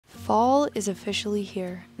Fall is officially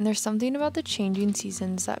here, and there's something about the changing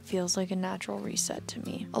seasons that feels like a natural reset to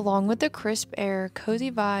me. Along with the crisp air, cozy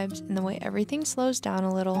vibes, and the way everything slows down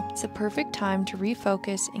a little, it's the perfect time to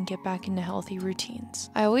refocus and get back into healthy routines.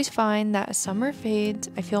 I always find that as summer fades,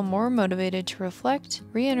 I feel more motivated to reflect,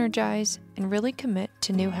 re-energize, and really commit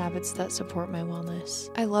to new habits that support my wellness.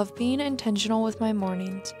 I love being intentional with my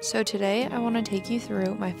mornings, so today I want to take you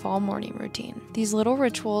through my fall morning routine. These little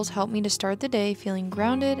rituals help me to start the day feeling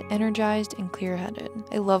grounded, energized, and clear-headed.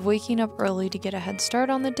 I love waking up early to get a head start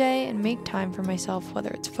on the day and make time for myself, whether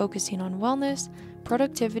it's focusing on wellness,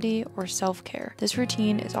 productivity, or self-care. This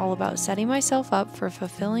routine is all about setting myself up for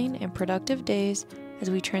fulfilling and productive days as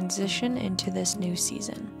we transition into this new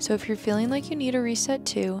season. So if you're feeling like you need a reset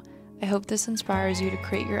too, I hope this inspires you to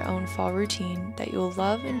create your own fall routine that you will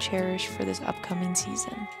love and cherish for this upcoming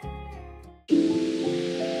season.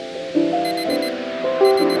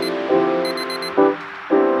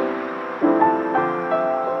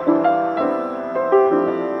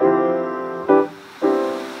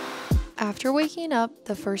 After waking up,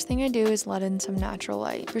 the first thing I do is let in some natural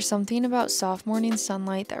light. There's something about soft morning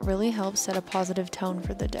sunlight that really helps set a positive tone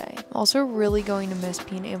for the day. I'm also really going to miss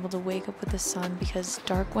being able to wake up with the sun because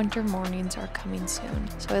dark winter mornings are coming soon.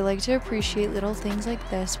 So I like to appreciate little things like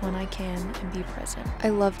this when I can and be present. I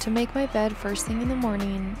love to make my bed first thing in the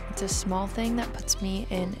morning. It's a small thing that puts me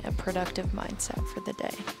in a productive mindset for the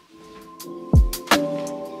day.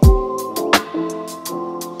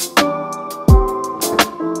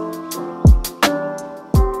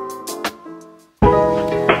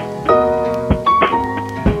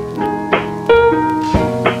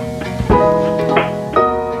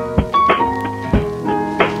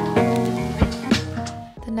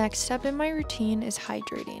 Next step in my routine is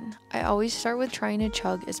hydrating. I always start with trying to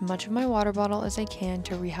chug as much of my water bottle as I can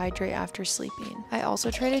to rehydrate after sleeping. I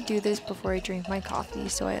also try to do this before I drink my coffee,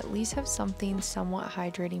 so I at least have something somewhat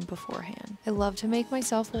hydrating beforehand. I love to make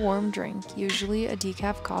myself a warm drink, usually a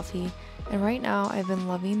decaf coffee, and right now I've been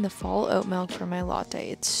loving the fall oat milk for my latte.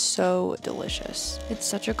 It's so delicious. It's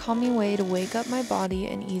such a calming way to wake up my body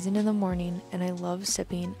and ease into the morning, and I love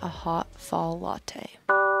sipping a hot fall latte.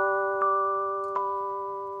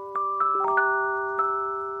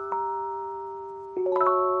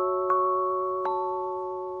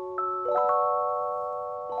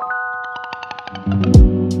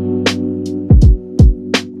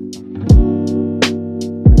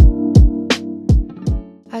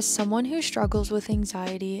 As someone who struggles with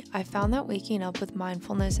anxiety, I found that waking up with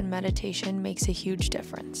mindfulness and meditation makes a huge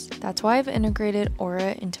difference. That's why I've integrated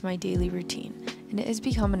Aura into my daily routine, and it has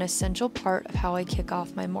become an essential part of how I kick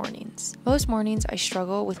off my mornings. Most mornings, I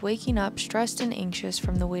struggle with waking up stressed and anxious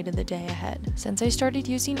from the weight of the day ahead. Since I started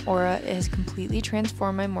using Aura, it has completely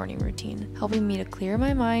transformed my morning routine, helping me to clear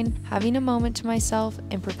my mind, having a moment to myself,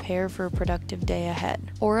 and prepare for a productive day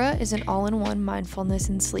ahead. Aura is an all-in-one mindfulness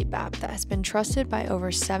and sleep app that has been trusted by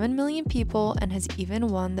over 7 million people and has even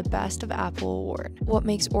won the Best of Apple award. What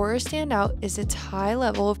makes Aura stand out is its high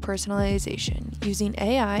level of personalization. Using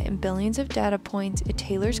AI and billions of data points, it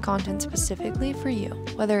tailors content specifically for you.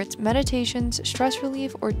 Whether it's meditations, stress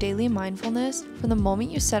relief, or daily mindfulness, from the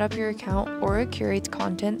moment you set up your account, Aura curates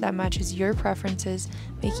content that matches your preferences,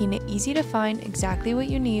 making it easy to find exactly what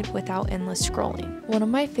you need without endless scrolling. One of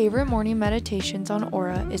my favorite morning meditations on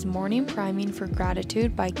Aura is Morning Priming for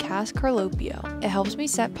Gratitude by Cass Carlopio. It helps me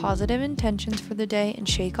set positive intentions for the day and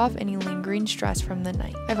shake off any lingering stress from the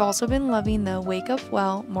night. I've also been loving the Wake Up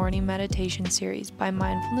Well morning meditation series by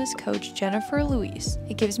mindfulness coach Jennifer Louise.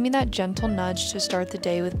 It gives me that gentle nudge to start the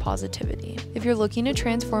day with positivity. If you're looking to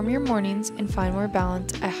transform your mornings and find more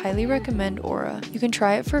balance, I highly recommend Aura. You can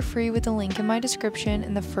try it for free with the link in my description,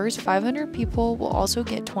 and the first 500 people will also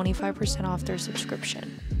get 25% off their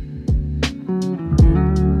subscription.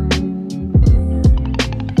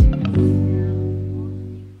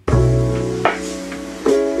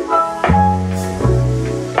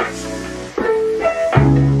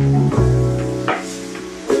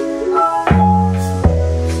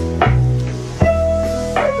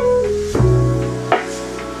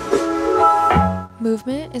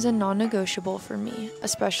 Movement is a non-negotiable for me,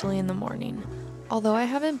 especially in the morning. Although I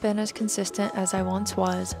haven't been as consistent as I once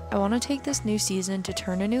was, I want to take this new season to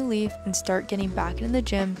turn a new leaf and start getting back in the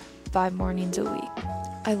gym 5 mornings a week.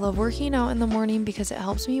 I love working out in the morning because it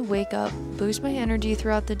helps me wake up, boost my energy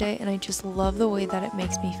throughout the day, and I just love the way that it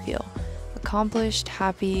makes me feel. Accomplished,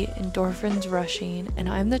 happy, endorphins rushing, and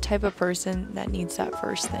I'm the type of person that needs that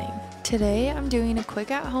first thing. Today, I'm doing a quick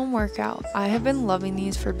at-home workout. I have been loving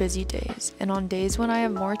these for busy days, and on days when I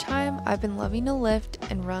have more time, I've been loving to lift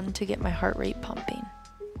and run to get my heart rate pumping.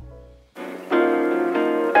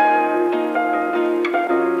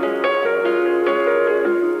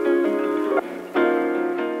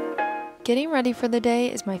 Getting ready for the day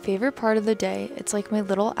is my favorite part of the day. It's like my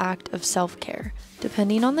little act of self-care.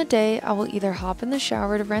 Depending on the day, I will either hop in the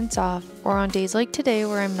shower to rinse off, or on days like today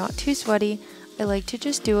where I'm not too sweaty, I like to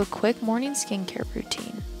just do a quick morning skincare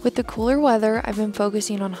routine. With the cooler weather, I've been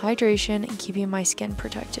focusing on hydration and keeping my skin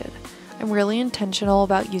protected. I'm really intentional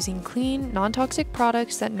about using clean, non-toxic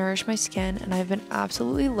products that nourish my skin, and I've been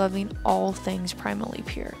absolutely loving all things Primally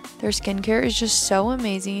Pure. Their skincare is just so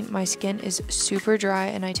amazing. My skin is super dry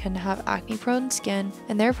and I tend to have acne-prone skin,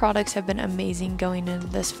 and their products have been amazing going into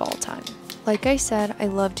this fall time. Like I said, I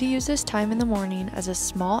love to use this time in the morning as a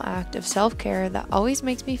small act of self-care that always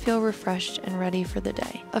makes me feel refreshed and ready for the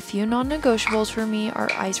day. A few non-negotiables for me are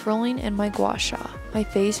ice rolling and my gua sha. My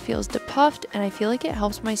face feels depuffed and I feel like it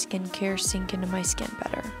helps my skincare sink into my skin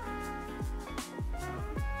better.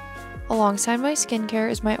 Alongside my skincare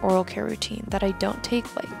is my oral care routine that I don't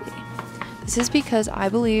take lightly. This is because I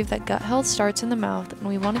believe that gut health starts in the mouth and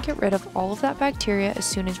we want to get rid of all of that bacteria as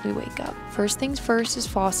soon as we wake up. First things first is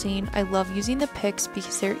flossing. I love using the picks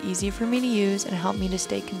because they're easy for me to use and help me to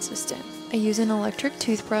stay consistent. I use an electric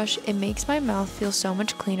toothbrush. It makes my mouth feel so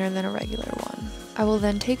much cleaner than a regular one. I will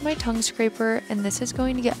then take my tongue scraper, and this is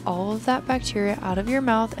going to get all of that bacteria out of your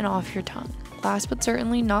mouth and off your tongue. Last but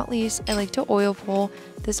certainly not least, I like to oil pull.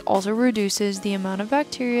 This also reduces the amount of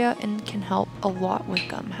bacteria and can help a lot with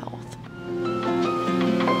gum health.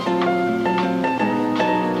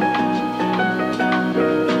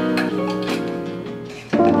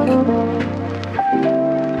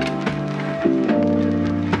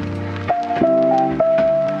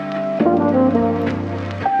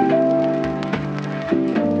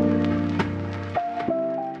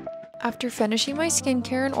 After finishing my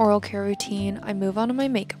skincare and oral care routine, I move on to my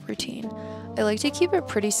makeup routine. I like to keep it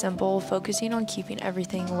pretty simple, focusing on keeping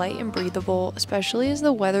everything light and breathable, especially as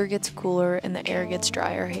the weather gets cooler and the air gets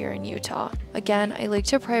drier here in Utah. Again, I like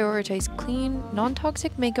to prioritize clean,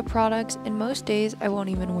 non-toxic makeup products, and most days I won't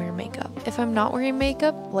even wear makeup. If I'm not wearing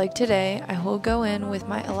makeup, like today, I will go in with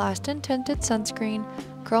my elastin tinted sunscreen,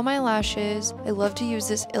 curl my lashes. I love to use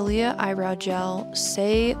this Ilia eyebrow gel,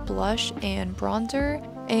 Say blush and bronzer,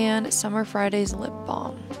 and Summer Fridays lip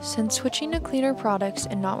balm. Since switching to cleaner products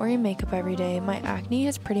and not wearing makeup every day, my acne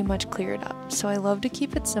has pretty much cleared up, so I love to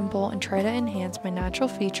keep it simple and try to enhance my natural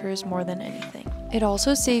features more than anything. It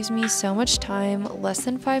also saves me so much time, less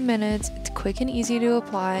than 5 minutes, it's quick and easy to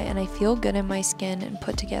apply, and I feel good in my skin and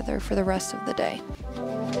put together for the rest of the day.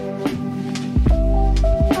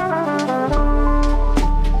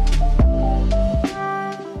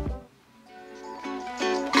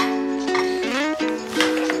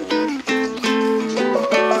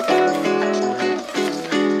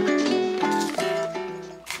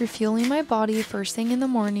 Refueling my body first thing in the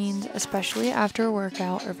mornings, especially after a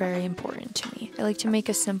workout, are very important to me. I like to make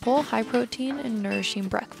a simple, high-protein and nourishing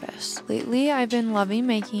breakfast. Lately, I've been loving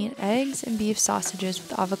making eggs and beef sausages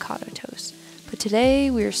with avocado toast. But today,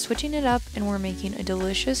 we are switching it up and we're making a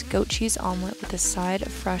delicious goat cheese omelet with a side of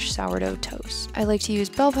fresh sourdough toast. I like to use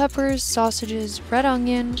bell peppers, sausages, red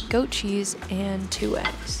onion, goat cheese, and 2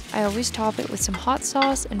 eggs. I always top it with some hot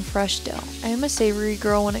sauce and fresh dill. I am a savory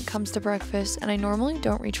girl when it comes to breakfast, and I normally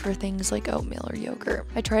don't reach for things like oatmeal or yogurt.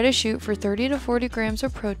 I try to shoot for 30 to 40 grams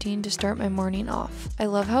of protein to start my morning off. I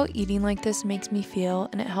love how eating like this makes me feel,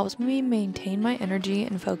 and it helps me maintain my energy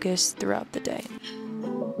and focus throughout the day.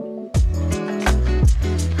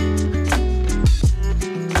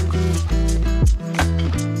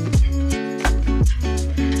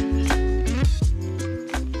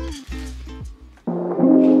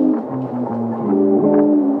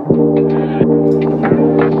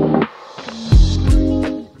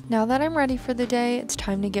 Now that I'm ready for the day, it's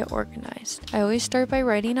time to get organized. I always start by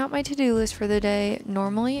writing out my to-do list for the day.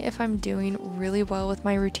 Normally, if I'm doing really well with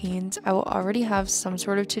my routines, I will already have some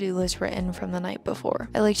sort of to-do list written from the night before.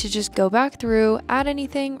 I like to just go back through, add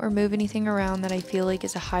anything, or move anything around that I feel like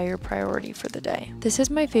is a higher priority for the day. This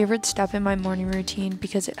is my favorite step in my morning routine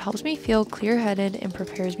because it helps me feel clear-headed and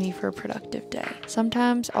prepares me for a productive day.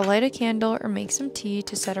 Sometimes I'll light a candle or make some tea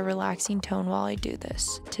to set a relaxing tone while I do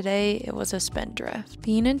this. Today, it was a spindrift.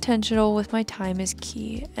 Being intentional with my time is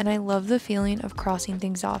key, and I love the feeling of crossing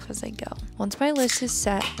things off as I go. Once my list is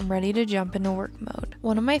set, I'm ready to jump into work mode.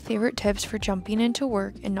 One of my favorite tips for jumping into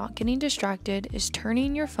work and not getting distracted is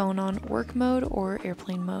turning your phone on work mode or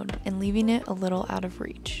airplane mode and leaving it a little out of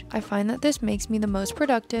reach. I find that this makes me the most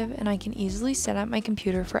productive, and I can easily set up my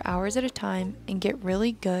computer for hours at a time and get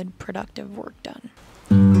really good, productive work done.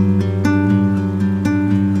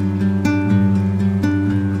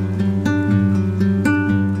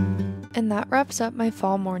 And that wraps up my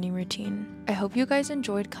fall morning routine. I hope you guys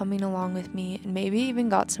enjoyed coming along with me and maybe even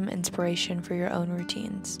got some inspiration for your own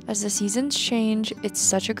routines. As the seasons change, it's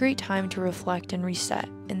such a great time to reflect and reset,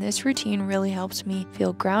 and this routine really helps me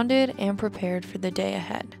feel grounded and prepared for the day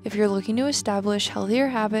ahead. If you're looking to establish healthier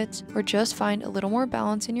habits or just find a little more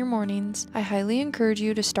balance in your mornings, I highly encourage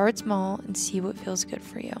you to start small and see what feels good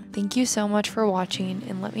for you. Thank you so much for watching,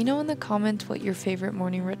 and let me know in the comments what your favorite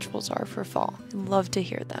morning rituals are for fall. I'd love to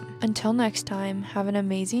hear them. Until next time, have an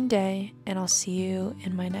amazing day, and I'll see you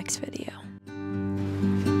in my next video.